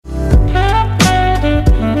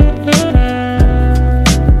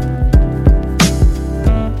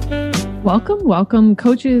Welcome,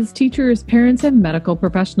 coaches, teachers, parents, and medical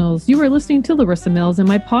professionals. You are listening to Larissa Mills and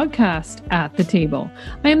my podcast, At the Table.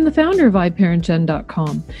 I am the founder of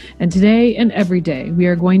iParentGen.com, and today and every day, we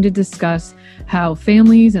are going to discuss how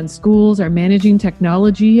families and schools are managing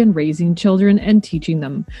technology and raising children and teaching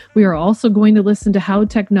them. We are also going to listen to how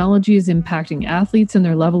technology is impacting athletes and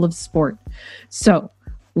their level of sport. So,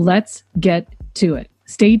 let's get to it.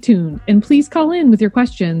 Stay tuned and please call in with your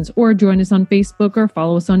questions or join us on Facebook or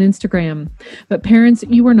follow us on Instagram. But parents,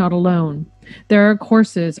 you are not alone. There are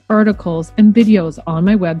courses, articles, and videos on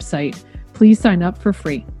my website. Please sign up for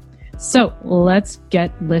free. So let's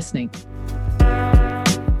get listening.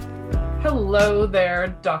 Hello there,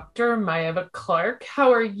 Dr. Maeva Clark.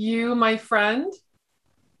 How are you, my friend?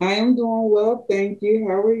 I am doing well, thank you.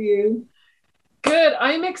 How are you? Good.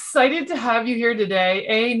 I'm excited to have you here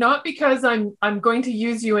today. Not because I'm going to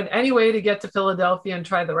use you in any way to get to Philadelphia and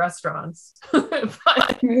try the restaurants,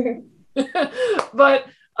 but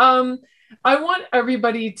I want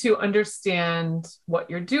everybody to understand what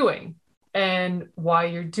you're doing and why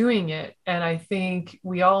you're doing it. And I think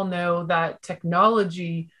we all know that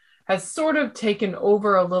technology has sort of taken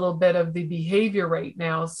over a little bit of the behavior right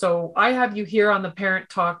now. So I have you here on the Parent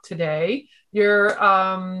Talk today. You're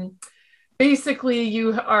basically,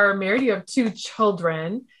 you are married, you have two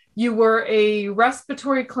children. You were a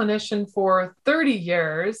respiratory clinician for 30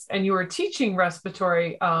 years, and you were teaching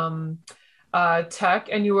respiratory tech,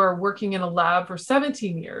 and you were working in a lab for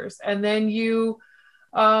 17 years. And then you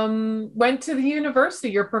went to the university.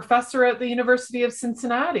 You're a professor at the University of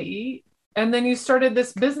Cincinnati. And then you started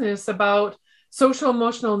this business about social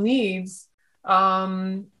emotional needs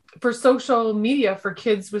for social media for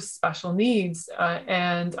kids with special needs.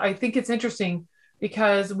 And I think it's interesting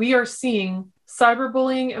because we are seeing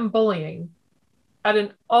cyberbullying and bullying at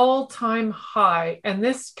an all-time high. And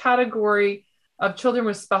this category of children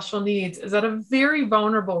with special needs is at a very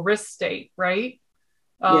vulnerable risk state, right?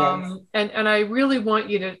 Yes. And I really want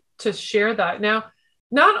you to share that. Now,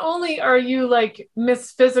 not only are you like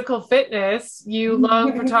Miss Physical Fitness, you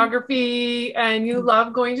love photography and you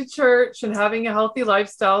love going to church and having a healthy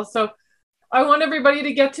lifestyle. So I want everybody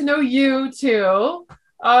to get to know you too.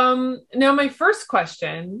 Now, my first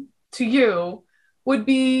question to you would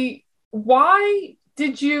be, why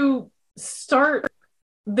did you start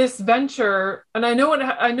this venture? And I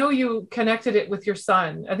know you connected it with your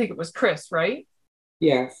son. I think it was Chris, right?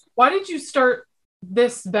 Yes. Why did you start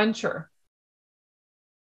this venture?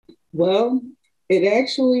 Well, it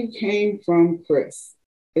actually came from Chris.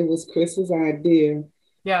 It was Chris's idea.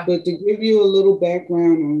 Yeah. But to give you a little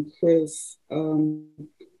background on Chris,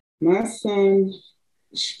 my son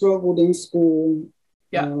struggled in school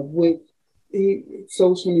with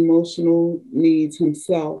social and emotional needs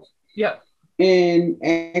himself. Yeah. And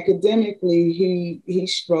academically, he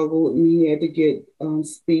struggled and he had to get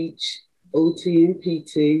speech, OT, and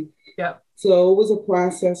PT. Yeah. So it was a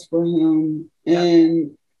process for him. Yeah.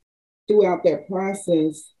 And throughout that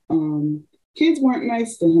process, kids weren't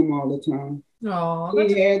nice to him all the time. Oh,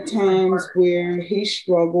 he had times where he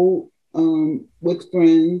struggled with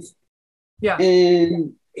friends. Yeah.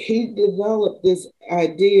 And he developed this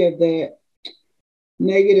idea that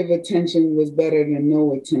negative attention was better than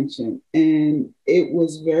no attention. And it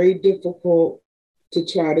was very difficult to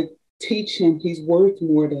try to teach him he's worth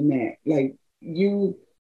more than that. Like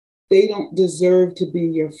they don't deserve to be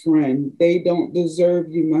your friend. They don't deserve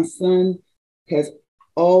you. My son has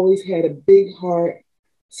always had a big heart,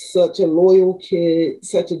 such a loyal kid,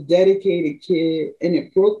 such a dedicated kid. And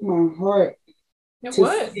it broke my heart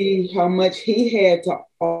to see how much he had to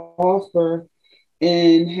offer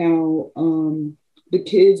and how the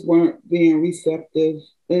kids weren't being receptive.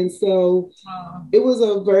 And so it was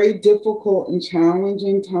a very difficult and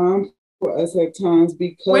challenging time for us at times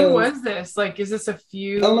because... When was this? Like, is this a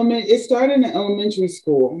few... It started in elementary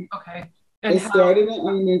school. Okay. And it started in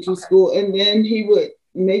elementary school, and then he would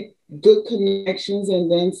make good connections,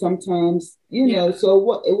 and then sometimes, so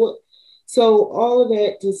all of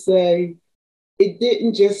that to say, it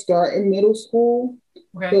didn't just start in middle school,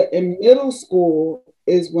 but in middle school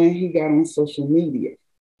is when he got on social media,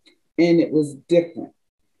 and it was different.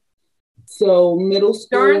 So middle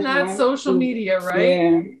school... During that social media,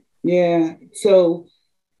 right? Yeah. So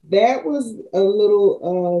that was a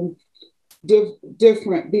little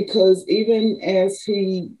different because even as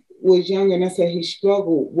he was younger, and I said he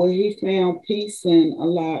struggled, what he found peace in a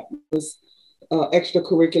lot was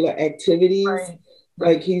extracurricular activities. Right.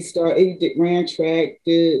 Like he ran track,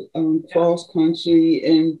 did cross country,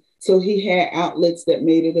 and so he had outlets that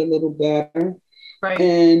made it a little better. Right.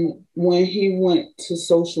 And when he went to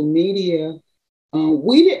social media,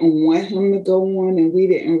 We didn't want him to go on, and we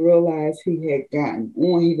didn't realize he had gotten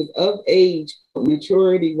on. He was of age, but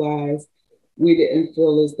maturity wise, we didn't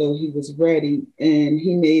feel as though he was ready, and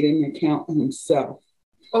he made an account himself.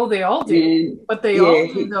 Oh, they all do. And But they yeah, all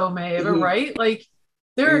do, though, Maeva, he right? Like,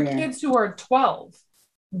 there are yeah, kids who are 12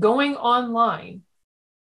 going online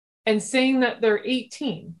and saying that they're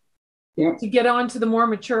 18 yep, to get onto the more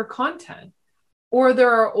mature content. Or there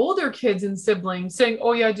are older kids and siblings saying,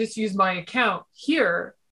 oh, yeah, just use my account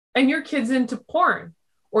here. And your kid's into porn,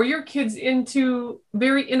 or your kid's into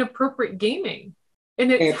very inappropriate gaming.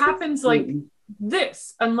 And it happens like absolutely.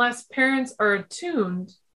 this unless parents are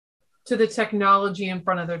attuned to the technology in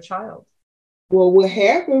front of their child. Well, what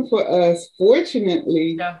happened for us,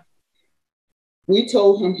 fortunately, Yeah. we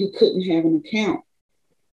told him he couldn't have an account,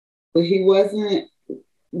 but he wasn't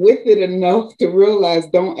with it enough to realize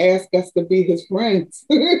don't ask us to be his friends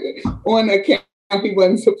on an account he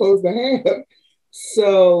wasn't supposed to have.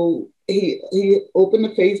 So he opened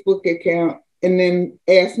a Facebook account and then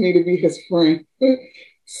asked me to be his friend.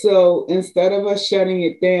 So instead of us shutting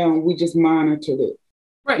it down, we just monitored it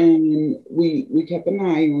Right. and we kept an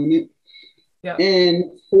eye on it. Yeah. And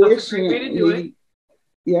That's a great way to do it. fortunately,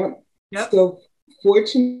 yep. Yep. So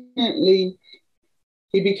fortunately,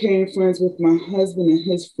 he became friends with my husband and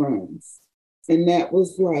his friends. And that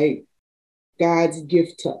was like God's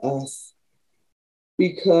gift to us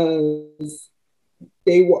because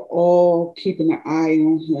they were all keeping an eye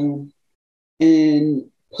on him. And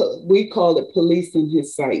we called it policing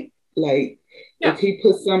his site. Like Yeah. if he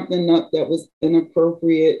put something up that was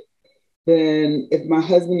inappropriate, then if my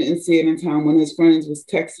husband didn't see it in time, when his friends was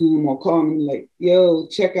texting him or calling him like, yo,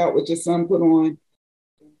 check out what your son put on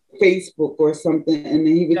Facebook or something, and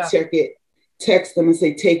then he would Yeah. check it, text them and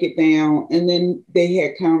say, take it down. And then they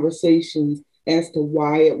had conversations as to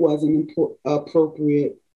why it wasn't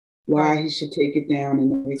appropriate, why Right. he should take it down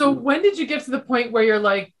and So everything. when did you get to the point where you're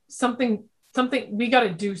like, something, we got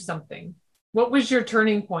to do something? What was your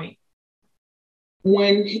turning point?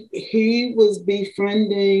 When he was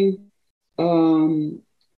befriending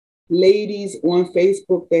ladies on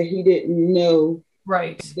Facebook that he didn't know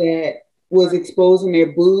Right. that was exposing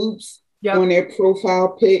their boobs Yep. on their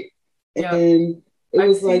profile pic. Yep. And it I've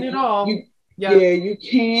was seen like, it all. you, Yeah. yeah, you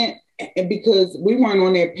can't, because we weren't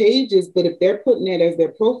on their pages, but if they're putting that as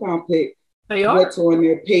their profile pic, They are. what's on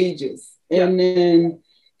their pages? Yeah. And then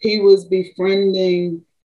he was befriending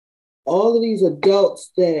all of these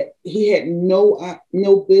adults that he had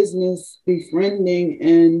no business befriending.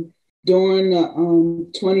 And during the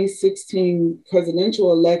 2016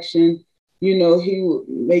 presidential election, you know, he would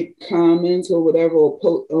make comments or whatever,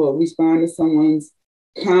 or respond to someone's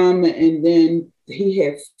comment, and then he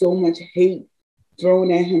had so much hate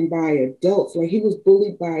thrown at him by adults. Like he was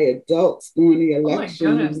bullied by adults during the Oh my goodness,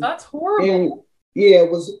 election, that's horrible. and yeah, it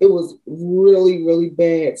was really really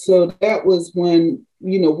bad. So that was when,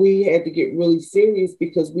 you know, we had to get really serious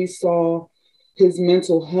because we saw his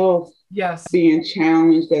mental health Yes. being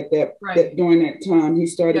challenged at that, Right. that during that time. He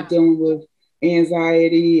started Yeah. dealing with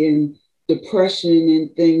anxiety and depression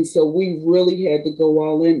and things. So we really had to go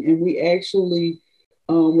all in, and we actually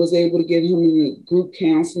was able to get him in group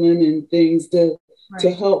counseling and things to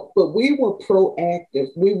Right. help. But we were proactive.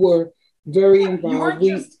 We were very You involved. weren't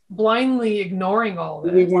just blindly ignoring all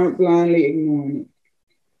We this. weren't blindly ignoring it.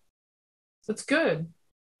 That's good.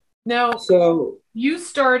 Now, So you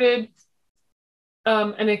started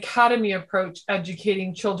an academy approach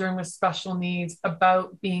educating children with special needs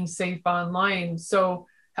about being safe online. So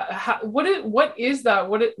what is that?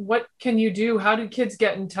 What can you do? How do kids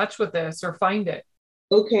get in touch with this or find it?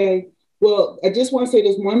 okay, well, I just want to say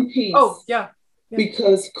this one piece. Oh, yeah. Yeah.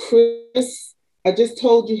 Because Chris, I just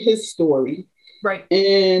told you his story. Right.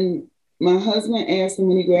 And my husband asked him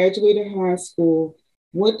when he graduated high school,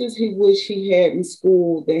 what does he wish he had in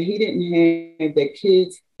school that he didn't have,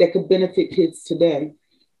 that could benefit kids today?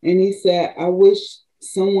 And he said, I wish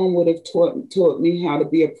someone would have taught me how to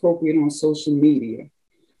be appropriate on social media.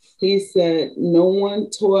 He said, no one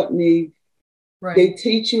taught me. Right. They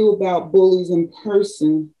teach you about bullies in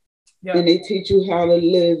person, Yeah. and they teach you how to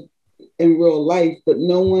live in real life, but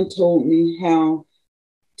no one told me how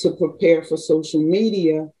to prepare for social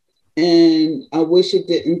media. And I wish it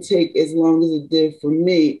didn't take as long as it did for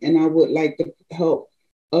me. And I would like to help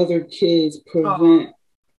other kids prevent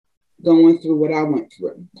going through what I went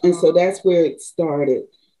through. And so that's where it started.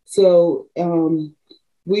 So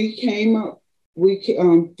we came up,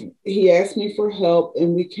 he asked me for help,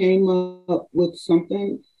 and we came up with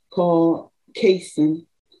something called CASEN,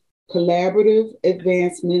 Collaborative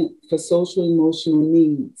Advancement for Social Emotional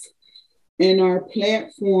Needs. And our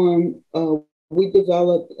platform we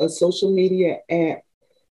developed a social media app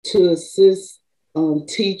to assist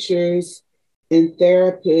teachers and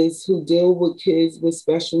therapists who deal with kids with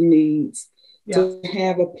special needs, to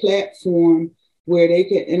have a platform where they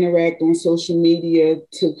can interact on social media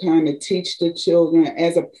to kind of teach the children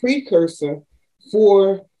as a precursor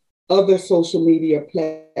for other social media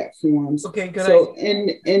platforms. Okay, good. So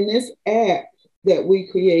in this app that we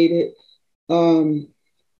created, the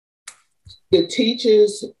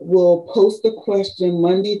teachers will post a question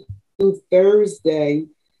Monday through Thursday,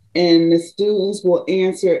 and the students will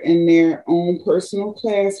answer in their own personal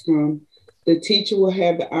classroom. The teacher will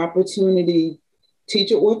have the opportunity,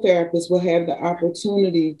 teacher or therapist will have the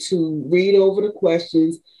opportunity to read over the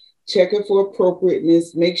questions, check it for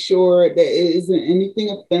appropriateness, make sure that it isn't anything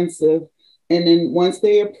offensive. And then once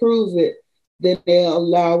they approve it, then they'll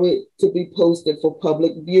allow it to be posted for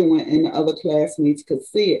public viewing and the other classmates could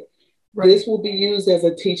see it. Right. This will be used as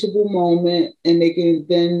a teachable moment, and they can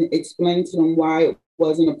then explain to them why it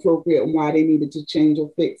wasn't appropriate and why they needed to change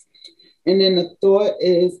or fix. And then the thought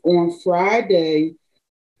is on Friday,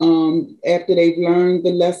 after they've learned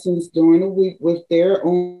the lessons during the week with their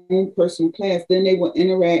own personal class, then they will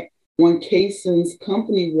interact on Kason's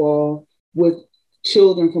company wall with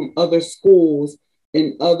children from other schools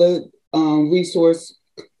and other resource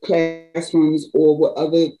classrooms or with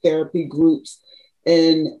other therapy groups.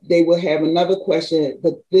 And they will have another question,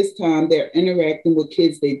 but this time they're interacting with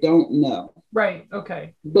kids they don't know. Right.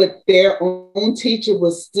 Okay. But their own teacher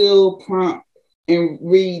will still prompt and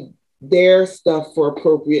read their stuff for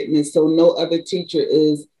appropriateness. So no other teacher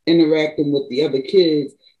is interacting with the other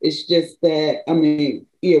kids. It's just that,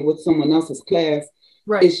 with someone else's class.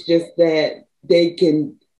 Right. It's just that they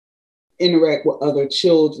can interact with other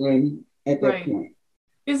children at that point.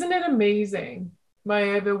 Isn't it amazing,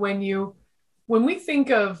 Maeva, when we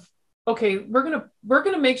think of, okay, we're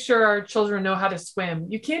gonna make sure our children know how to swim.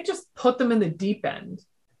 You can't just put them in the deep end,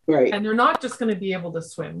 right? And they're not just going to be able to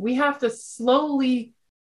swim. We have to slowly,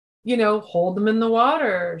 hold them in the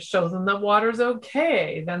water, show them that water's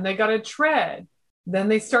okay. Then they got to tread. Then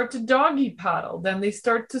they start to doggy paddle. Then they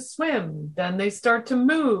start to swim. Then they start to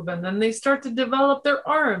move, and then they start to develop their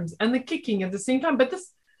arms and the kicking at the same time. But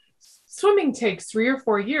this swimming takes 3 or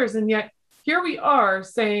 4 years, and yet here we are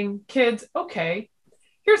saying, kids, okay,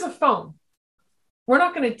 here's a phone. We're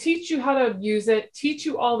not going to teach you how to use it, teach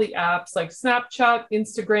you all the apps like Snapchat,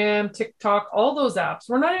 Instagram, TikTok, all those apps.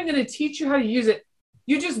 We're not even going to teach you how to use it.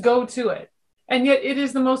 You just go to it. And yet it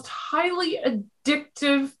is the most highly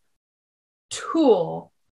addictive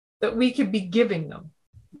tool that we could be giving them.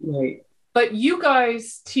 Right. But you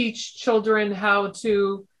guys teach children how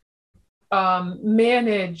to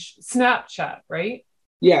manage Snapchat, right?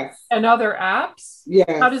 Yes. And other apps?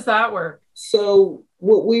 Yes. How does that work? So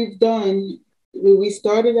what we've done, we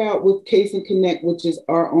started out with Kason Connect, which is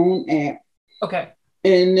our own app. Okay.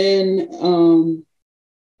 And then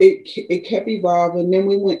it kept evolving. Then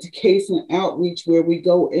we went to Kason Outreach, where we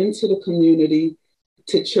go into the community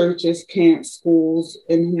to churches, camps, schools,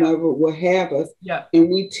 and whoever will have us. Yeah. And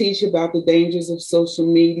we teach about the dangers of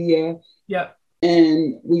social media. Yeah.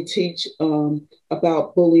 And we teach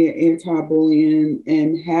about bullying, anti-bullying,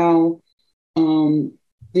 and how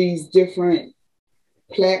these different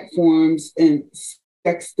platforms and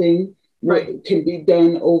sexting can be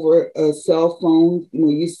done over a cell phone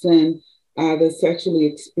when you send either sexually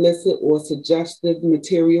explicit or suggestive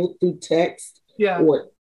material through text or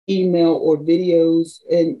email or videos,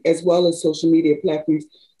 and as well as social media platforms.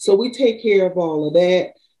 So we take care of all of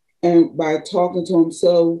that, and by talking to them.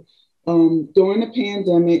 So during the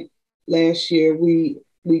pandemic last year, we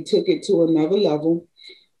took it to another level,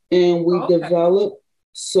 and we developed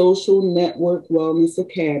Social Network Wellness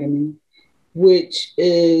Academy, which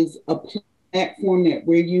is a platform that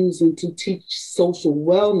we're using to teach social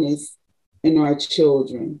wellness in our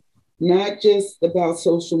children. Not just about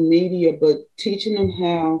social media, but teaching them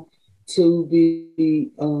how to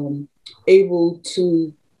be able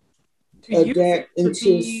to adapt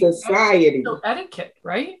into society. Etiquette,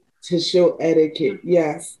 right? To show etiquette,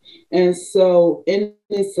 yes. And so in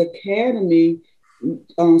this academy,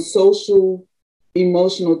 social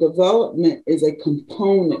emotional development is a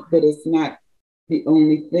component, but it's not the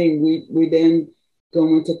only thing. We then go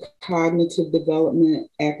into cognitive development,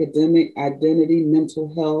 academic, identity,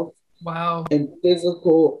 mental health, and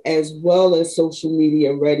physical, as well as social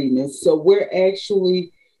media readiness. So we're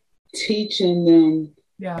actually teaching them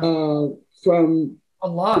from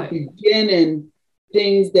the beginning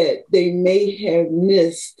things that they may have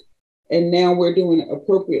missed, and now we're doing it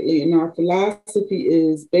appropriately. And our philosophy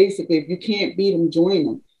is basically, if you can't beat them, join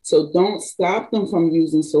them. So don't stop them from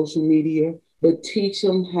using social media, but teach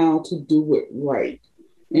them how to do it right,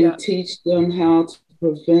 and Yeah. teach them how to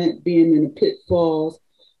prevent being in the pitfalls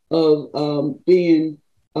of being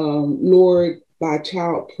lured by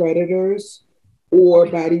child predators Oh, or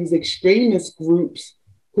yeah. by these extremist groups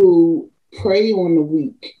who prey on the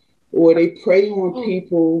weak, or they prey on Oh,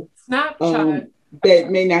 people Snapchat. um,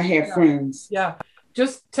 that may not have Yeah. friends. Yeah.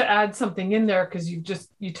 Just to add something in there, because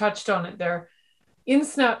you touched on it there. In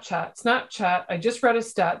Snapchat, I just read a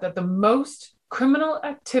stat that the most criminal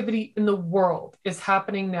activity in the world is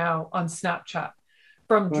happening now on Snapchat,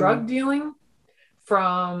 from drug Wow. dealing,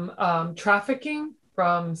 from trafficking,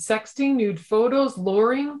 from sexting, nude photos,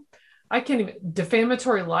 luring. I can't even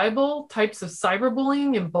defamatory libel, types of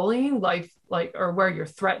cyberbullying and bullying, like or where you're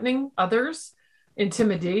threatening others,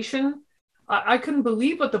 intimidation. I couldn't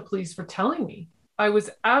believe what the police were telling me. I was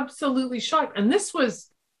absolutely shocked, and this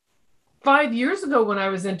was 5 years ago when I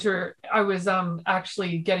was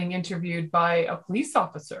actually getting interviewed by a police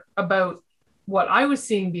officer about what I was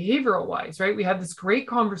seeing behavioral wise, right? We had this great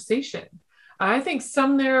conversation. I think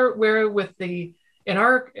somewhere where with the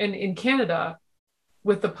in Canada,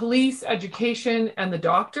 with the police education and the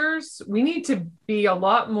doctors, we need to be a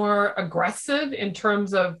lot more aggressive in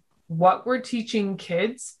terms of what we're teaching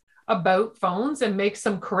kids about phones, and make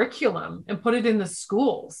some curriculum and put it in the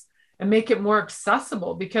schools and make it more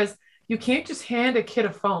accessible, because you can't just hand a kid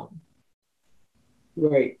a phone.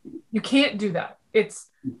 Right. You can't do that.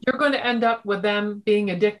 You're going to end up with them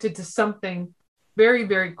being addicted to something very,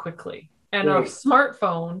 very quickly. And a Right.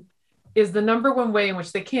 smartphone is the number one way in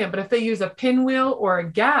which they can. But if they use a pinwheel or a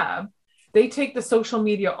gab, they take the social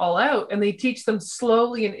media all out and they teach them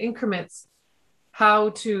slowly in increments how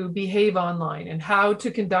to behave online and how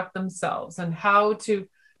to conduct themselves and how to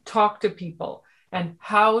talk to people and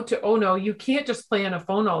how to, oh no, you can't just play on a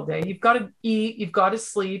phone all day. You've got to eat, you've got to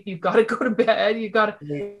sleep, you've got to go to bed, you've got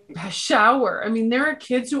to shower. I mean, there are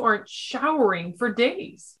kids who aren't showering for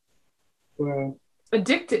days, Wow.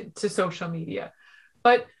 addicted to social media.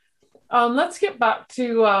 But let's get back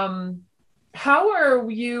to how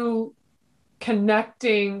are you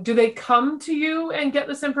connecting? Do they come to you and get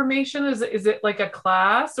this information? Is it like a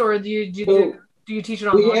class, or So do you teach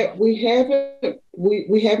it we online? have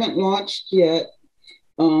we haven't launched yet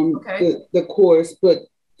Okay. the course, but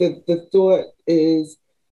the thought is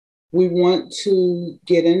we want to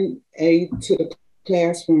get to the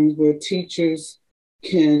classrooms where teachers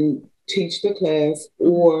can teach the class,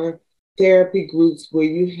 or therapy groups where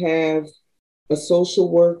you have a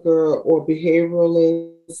social worker or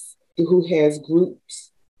behavioralist who has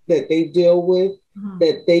groups that they deal with, Mhm.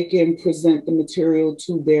 that they can present the material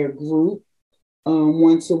to their group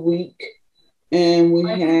once a week. And we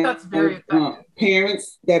I think have that's very effective.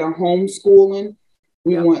 parents that are homeschooling.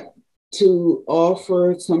 We Yep. want to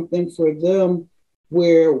offer something for them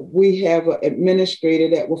where we have an administrator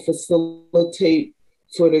that will facilitate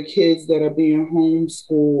for the kids that are being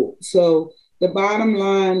homeschooled. So the bottom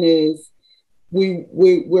line is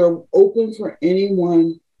we're open for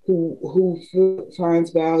anyone who finds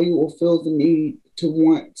value or feels the need to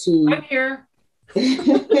want I'm to. here.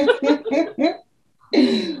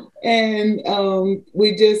 And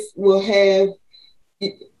we just will have,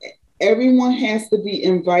 everyone has to be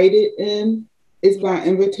invited in. It's by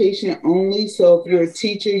invitation only. So if you're a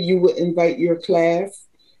teacher, you would invite your class.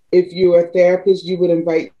 If you're a therapist, you would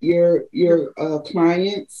invite your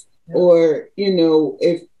clients. Yeah. Or,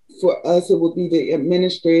 if for us, it would be the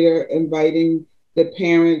administrator inviting the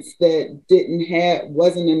parents that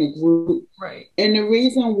wasn't in a group. Right. And the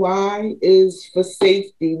reason why is for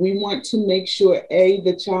safety. We want to make sure,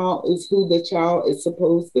 the child is who the child is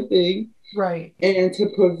supposed to be, Right. and to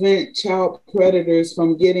prevent child predators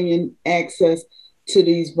from getting in access to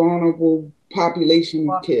these vulnerable population of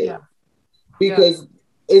Well, kids. yeah. Because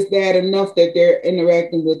it's bad enough that they're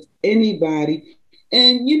interacting with anybody.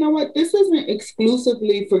 And you know what? This isn't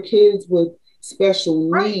exclusively for kids with special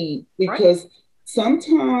need, because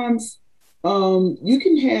sometimes you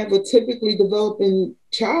can have a typically developing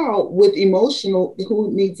child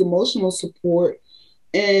who needs emotional support,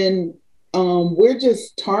 and we're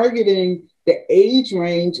just targeting the age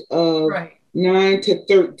range of 9 to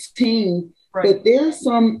 13. But there are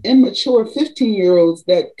some immature 15-year-olds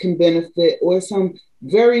that can benefit, or some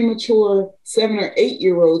very mature 7 or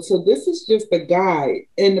 8-year-olds. So this is just a guide,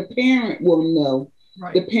 and the parent will know.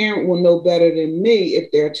 Right. The parent will know better than me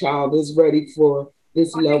if their child is ready for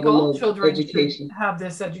this level of education. Have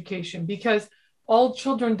this education, because all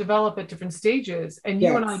children develop at different stages. And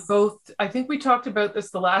you and I Yes. both, I think we talked about this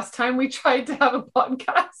the last time we tried to have a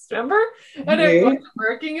podcast, remember? And Yeah. it wasn't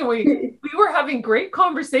working, and we were having great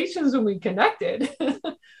conversations when we connected.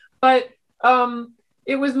 But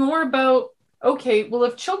it was more about okay, well,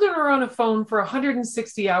 if children are on a phone for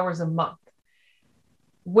 160 hours a month,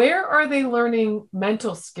 where are they learning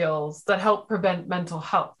mental skills that help prevent mental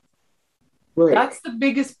health? Right. That's the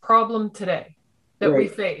biggest problem today that we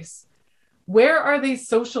Right. face. Where are they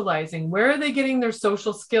socializing? Where are they getting their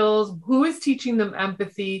social skills? Who is teaching them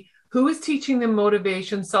empathy? Who is teaching them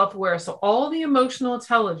motivation, self-aware? So all the emotional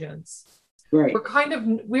intelligence, Right.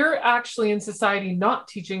 we're actually in society not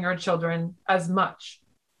teaching our children as much.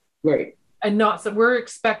 Right. And not so we're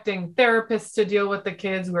expecting therapists to deal with the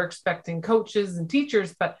kids, we're expecting coaches and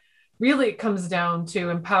teachers, but really it comes down to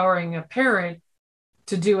empowering a parent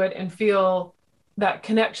to do it and feel that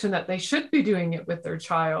connection that they should be doing it with their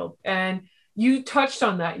child. And you touched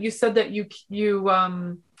on that. You said that you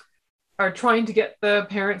are trying to get the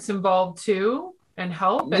parents involved too and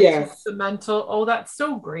help and teach Yes. the mental. Oh, that's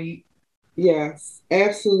so great. Yes,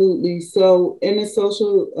 absolutely. So in the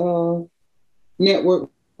social network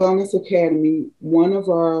wellness academy, one of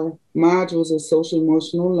our modules is social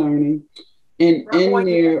emotional learning. And in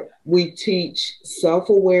there, we teach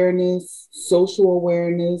self-awareness, social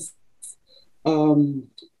awareness, um,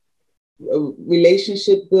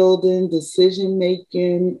 relationship building, decision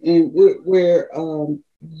making, and we're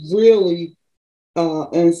really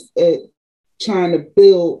trying to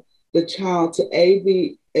build the child to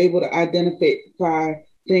be able to identify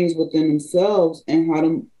things within themselves and how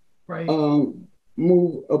to Right.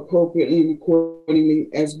 move appropriately and accordingly,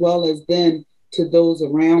 as well as then to those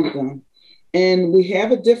around them. And we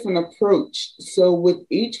have a different approach. So with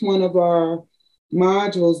each one of our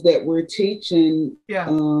modules that we're teaching,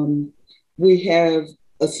 we have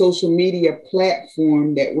a social media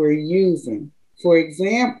platform that we're using. For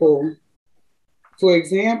example, in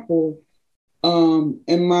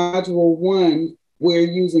module 1, we're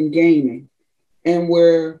using gaming, and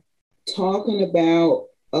we're talking about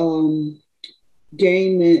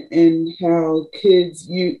gaming and how kids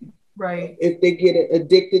if they get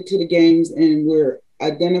addicted to the games, and we're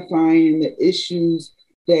identifying the issues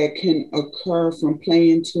that can occur from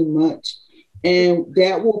playing too much, and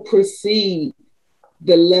that will precede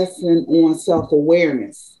the lesson on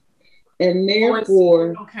self-awareness. And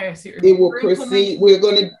therefore, it will proceed. We're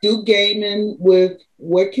going to do gaming with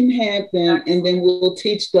what can happen, and then we'll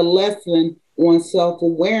teach the lesson on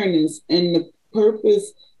self-awareness. And the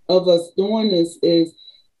purpose of us doing this is,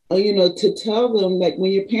 to tell them, like,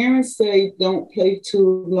 when your parents say don't play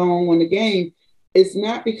too long on the game, it's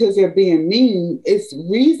not because they're being mean. It's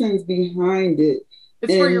reasons behind it.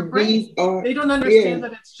 It's for your brain. They don't understand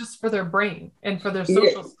that it's just for their brain and for their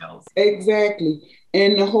social skills. Exactly.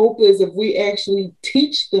 And the hope is, if we actually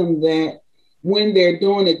teach them that, when they're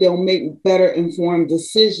doing it, they'll make better informed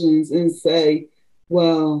decisions and say,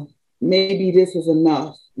 well, maybe this is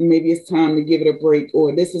enough. Maybe it's time to give it a break,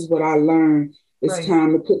 or this is what I learned. It's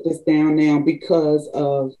time to put this down now because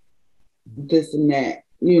of this and that,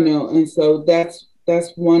 and so that's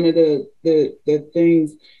one of the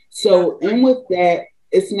things. So, and with that,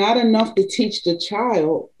 it's not enough to teach the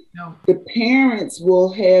child. No. The parents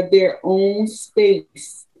will have their own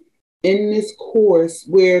space in this course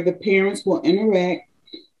where the parents will interact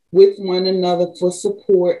with one another for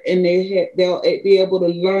support, and they'll be able to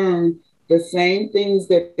learn the same things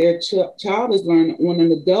that their child is learning on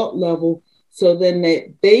an adult level, so then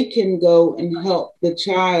that they can go and help the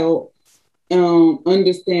child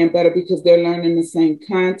understand better, because they're learning the same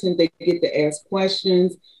content. They get to ask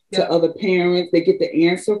questions to other parents. They get to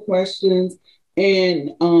answer questions,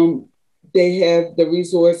 and they have the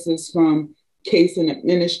resources from case and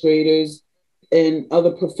administrators and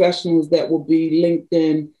other professionals that will be linked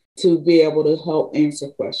in to be able to help answer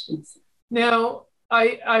questions. Now,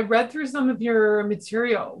 I read through some of your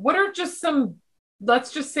material. What are just some,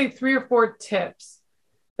 let's just say 3 or 4 tips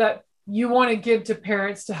that you want to give to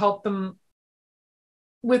parents to help them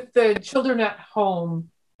with the children at home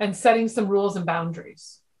and setting some rules and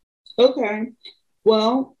boundaries? Okay.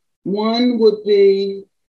 Well, one would be,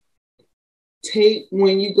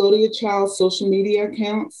 when you go to your child's social media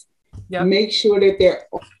accounts, make sure that they're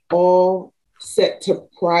all set to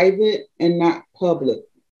private and not public.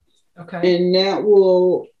 Okay. And that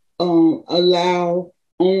will allow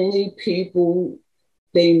only people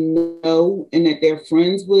they know and that they're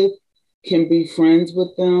friends with can be friends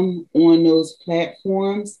with them on those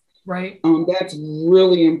platforms. Right. That's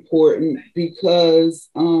really important, because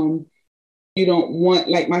you don't want,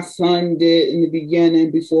 like my son did in the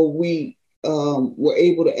beginning before we were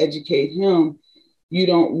able to educate him, you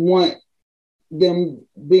don't want them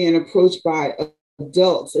being approached by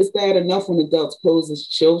adults. It's bad enough when adults pose as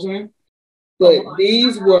children, but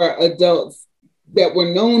these were adults that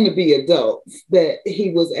were known to be adults that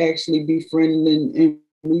he was actually befriending and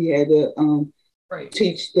we had to Right.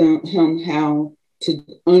 teach him how to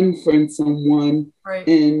unfriend someone Right.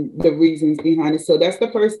 and the reasons behind it. So that's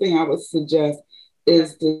the first thing I would suggest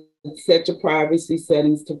is to set your privacy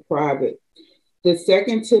settings to private. The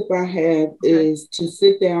second tip I have is to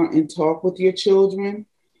sit down and talk with your children.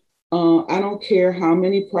 I don't care how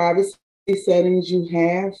many privacy settings you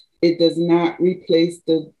have, it does not replace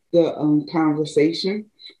the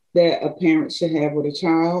conversation that a parent should have with a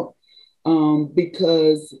child.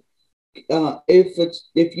 Because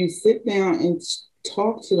if you sit down and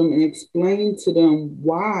talk to them and explain to them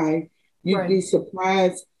why, you'd be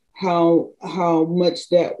surprised how much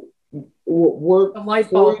that will work the light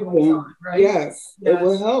for bulb them. on, right? Yes, it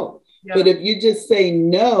will help. Yeah. But if you just say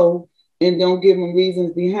no and don't give them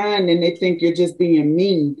reasons behind, then they think you're just being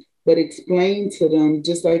mean. But explain to them,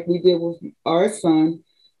 just like we did with our son,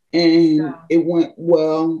 and it went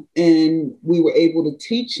well, and we were able to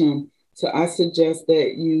teach him. So I suggest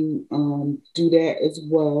that you do that as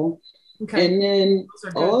well. Okay. And then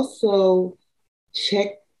also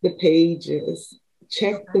check the pages,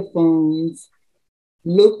 check the phones,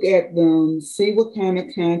 look at them, see what kind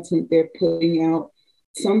of content they're putting out.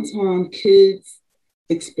 Sometimes kids,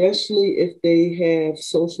 especially if they have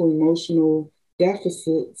social emotional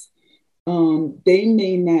deficits, they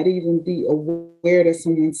may not even be aware that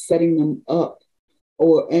someone's setting them up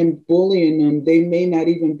and bullying them. They may not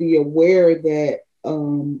even be aware that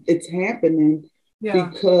it's happening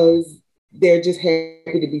because they're just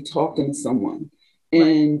happy to be talking to someone,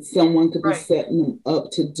 and someone could be setting them up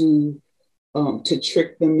to do to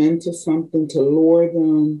trick them into something, to lure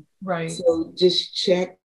them. Right. So just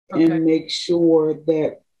check and make sure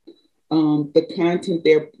that the content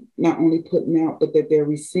they're not only putting out, but that they're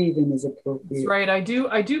receiving is appropriate. That's right. I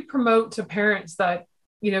do promote to parents that,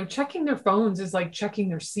 checking their phones is like checking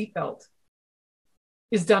their seatbelt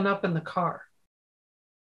is done up in the car,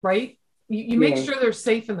 right? You make sure they're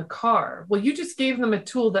safe in the car. Well, you just gave them a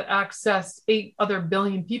tool that accessed 8 other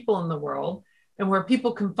billion people in the world, and where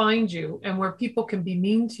people can find you and where people can be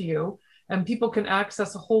mean to you and people can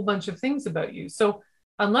access a whole bunch of things about you. So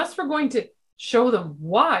unless we're going to show them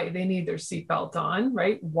why they need their seatbelt on,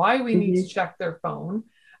 right? Why we need to check their phone.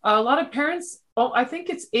 A lot of parents, I think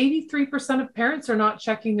it's 83% of parents are not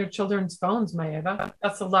checking their children's phones, Maeva.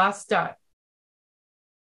 That's the last stat.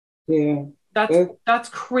 Yeah. That's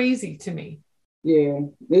crazy to me. Yeah.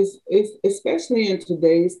 It's especially in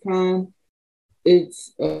today's time,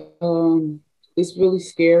 it's really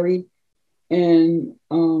scary. And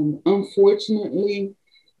unfortunately,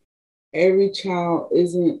 every child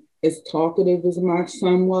isn't as talkative as my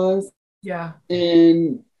son was. Yeah.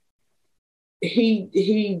 And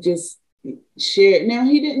he just shared. Now,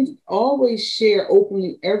 he didn't always share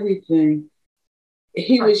openly everything.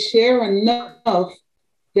 He would share enough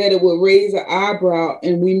that it would raise an eyebrow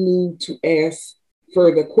and we knew to ask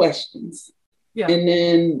further questions. Yeah. And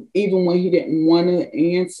then even when he didn't want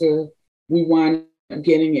to answer, we wound up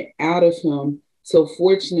getting it out of him. So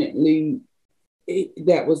fortunately,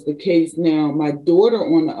 that was the case. Now, my daughter,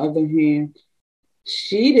 on the other hand,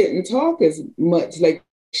 she didn't talk as much. Like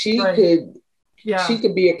she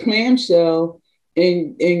could be a clamshell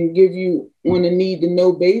and give you on a need to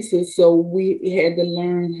know basis. So we had to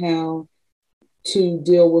learn how to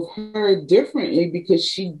deal with her differently because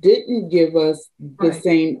she didn't give us the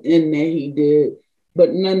same in that he did.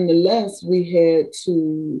 But nonetheless, we had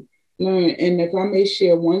to learn. And if I may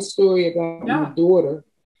share one story about my daughter,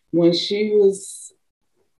 when she was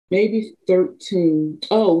maybe 13.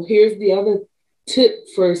 Oh, here's the other tip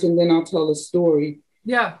first, and then I'll tell a story.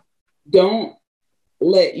 Yeah. Don't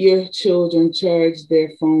let your children charge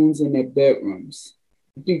their phones in their bedrooms.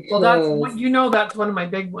 Because that's one of my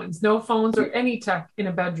big ones. No phones or any tech in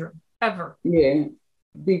a bedroom ever. Yeah,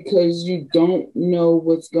 because you don't know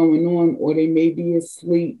what's going on, or they may be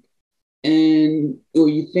asleep, or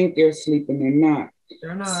you think they're asleep and they're not.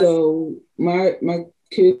 They're not. So my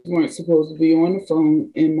kids weren't supposed to be on the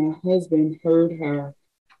phone, and my husband heard her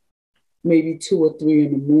maybe 2 or 3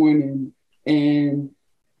 in the morning, and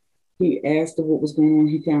he asked her what was going on.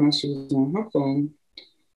 He found out she was on her phone.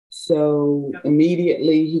 So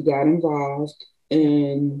immediately he got involved,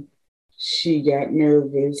 and she got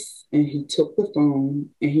nervous, and he took the phone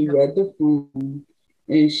and he read the phone,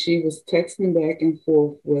 and she was texting back and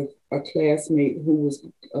forth with a classmate who was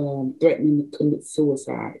threatening to commit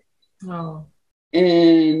suicide. Oh.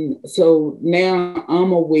 And so now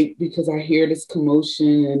I'm awake because I hear this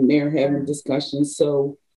commotion and they're having discussions.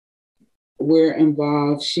 So we're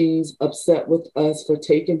involved. She's upset with us for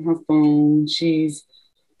taking her phone. She's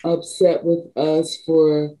upset with us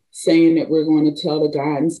for saying that we're going to tell the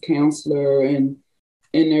guidance counselor and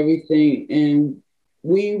everything. And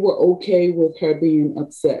we were okay with her being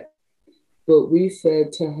upset, but we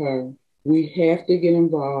said to her, we have to get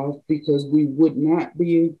involved because we would not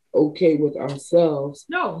be okay with ourselves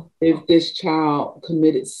No. if this child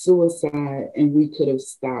committed suicide and we could have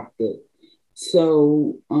stopped it.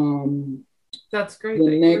 So That's great the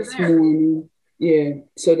that you were next there. morning, yeah.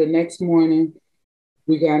 So the next morning,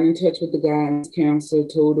 we got in touch with the guidance counselor,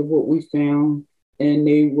 told her what we found, and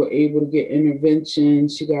they were able to get intervention.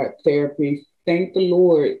 She got therapy. Thank the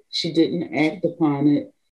Lord, she didn't act upon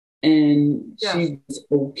it, and Yes. she was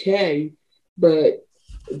okay. But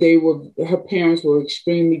her parents were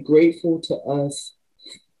extremely grateful to us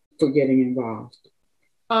for getting involved.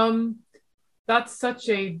 That's such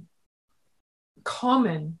a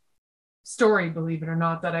common story, believe it or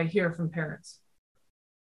not, that I hear from parents.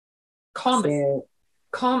 Common. So,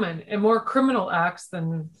 Common and more criminal acts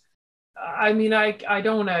than, I mean, I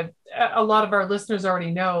don't want to, a lot of our listeners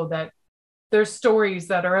already know that there's stories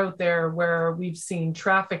that are out there where we've seen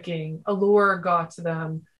trafficking, a lure got to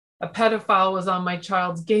them, a pedophile was on my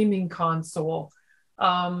child's gaming console.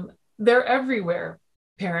 They're everywhere,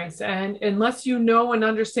 parents. And unless you know and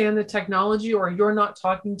understand the technology, or you're not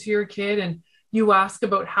talking to your kid and you ask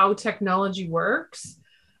about how technology works,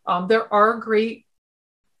 there are great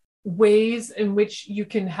ways in which you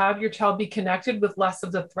can have your child be connected with less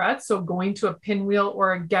of the threat. So going to a Pinwheel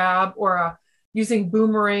or a Gab or using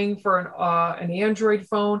Boomerang for an Android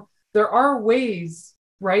phone, there are ways,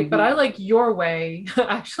 right? But I like your way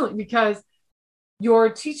actually, because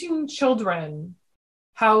you're teaching children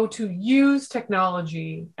how to use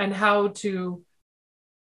technology and how to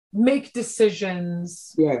make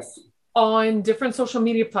decisions yes, on different social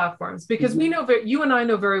media platforms, because we know that you and I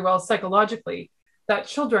know very well psychologically that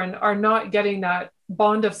children are not getting that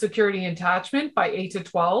bond of security and attachment by 8 to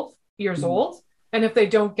 12 years old. And if they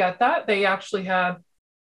don't get that, they actually have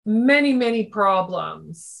many, many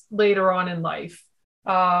problems later on in life.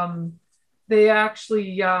 They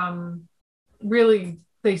actually really,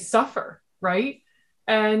 they suffer, right?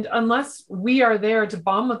 And unless we are there to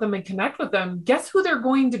bond with them and connect with them, guess who they're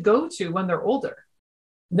going to go to when they're older?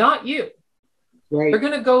 Not you. right. They're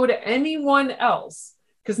going to go to anyone else.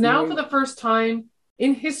 Because now, for the first time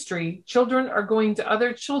in history, children are going to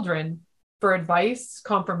other children for advice,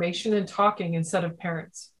 confirmation, and talking instead of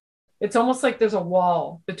parents. It's almost like there's a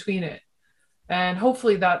wall between it. And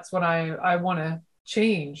hopefully that's what I want to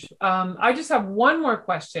change. I just have one more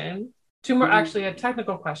question, two more, actually, a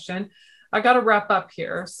technical question. I got to wrap up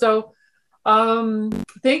here. So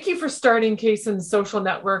thank you for starting Kaysen's social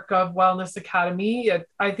network of Wellness Academy.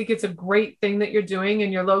 I think it's a great thing that you're doing,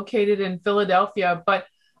 and you're located in Philadelphia. But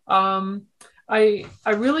I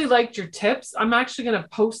really liked your tips. I'm actually going to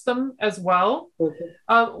post them as well.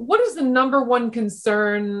 What is the number one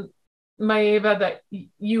concern, Maeva, that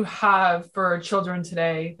you have for children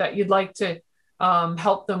today that you'd like to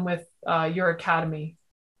help them with your academy?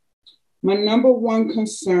 My number one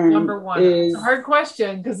concern is... It's a hard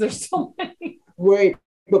question because there's so many. Right.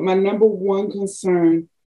 But my number one concern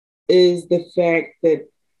is the fact that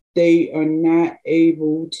they are not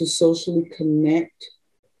able to socially connect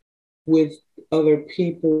with other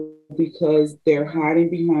people because they're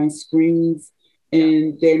hiding behind screens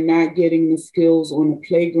and they're not getting the skills on the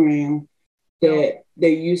playground that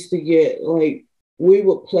they used to get. Like, we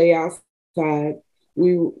would play outside.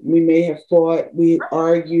 We may have fought, we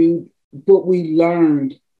argued, but we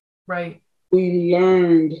learned. Right. We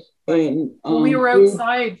learned. And we were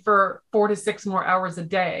outside for 4 to 6 more hours a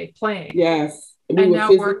day playing. Yes. And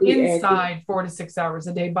now we're inside active. 4 to 6 hours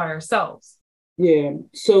a day by ourselves. Yeah.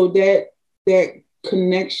 So that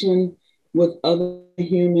connection with other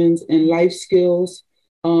humans and life skills,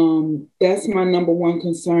 that's my number one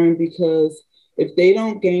concern, because if they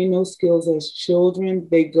don't gain those skills as children,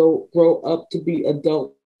 they grow up to be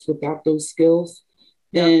adults without those skills.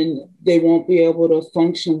 Yep. And they won't be able to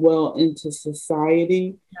function well into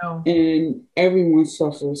society. No. And everyone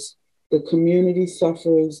suffers. The community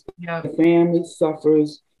suffers. Yep. The family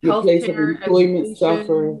suffers. Your place of employment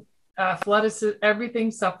suffers. Athleticism,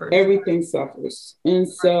 everything suffers. Everything suffers. And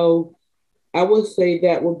so I would say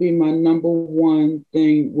that would be my number one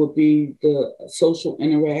thing, would be the social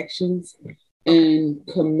interactions and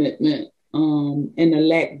commitment, and the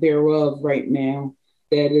lack thereof right now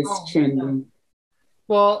that is trending. Yeah.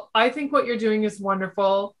 Well, I think what you're doing is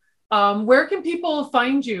wonderful. Where can people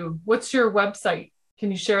find you? What's your website?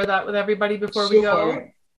 Can you share that with everybody before we go?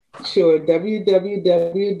 Sure.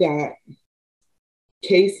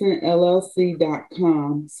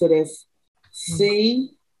 www.kaysenllc.com. So that's CASENLLC.com.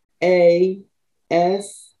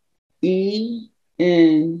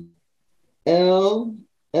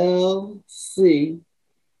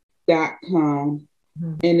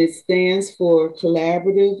 and it stands for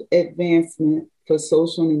Collaborative Advancement for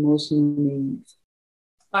Social and Emotional Needs.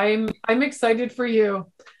 I'm excited for you.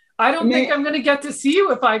 I don't think I'm going to get to see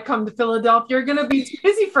you if I come to Philadelphia. You're going to be too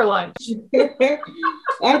busy for lunch.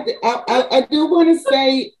 I do want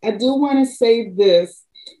to say this,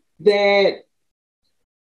 that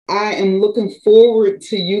I am looking forward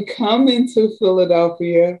to you coming to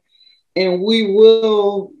Philadelphia, and we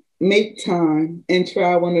will make time and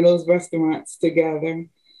try one of those restaurants together.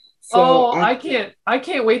 So I can't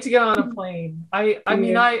wait to get on a plane. I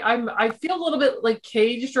mean, I feel a little bit like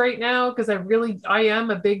caged right now because I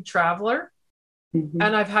am a big traveler, and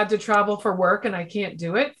I've had to travel for work, and I can't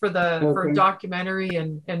do it for for documentary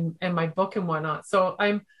and my book and whatnot. So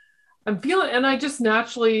I'm feeling, and I just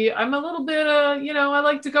naturally, I'm a little bit, I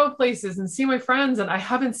like to go places and see my friends, and I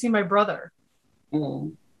haven't seen my brother.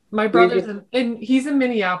 My brother's he's in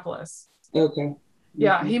Minneapolis. Okay.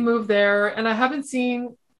 Yeah, he moved there, and I haven't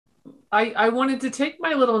seen. I wanted to take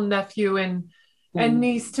my little nephew and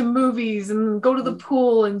niece to movies and go to the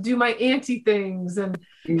pool and do my auntie things and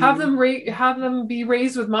have them be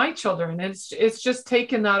raised with my children. It's just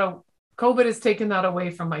taken that. COVID has taken that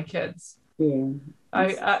away from my kids. Yeah.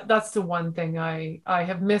 That's the one thing I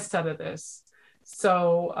have missed out of this.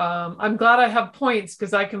 So I'm glad I have points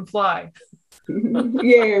because I can fly.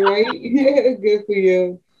 Yeah, right. Good for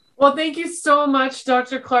you. Well, thank you so much,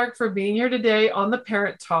 Dr. Clark, for being here today on the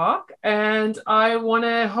Parent Talk. And I want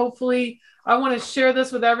to share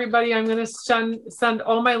this with everybody. I'm going to send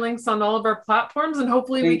all my links on all of our platforms, and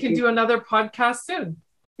hopefully we can do another podcast soon.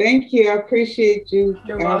 Thank you. I appreciate you.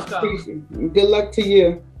 You're welcome. Good luck to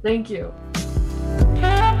you. Thank you.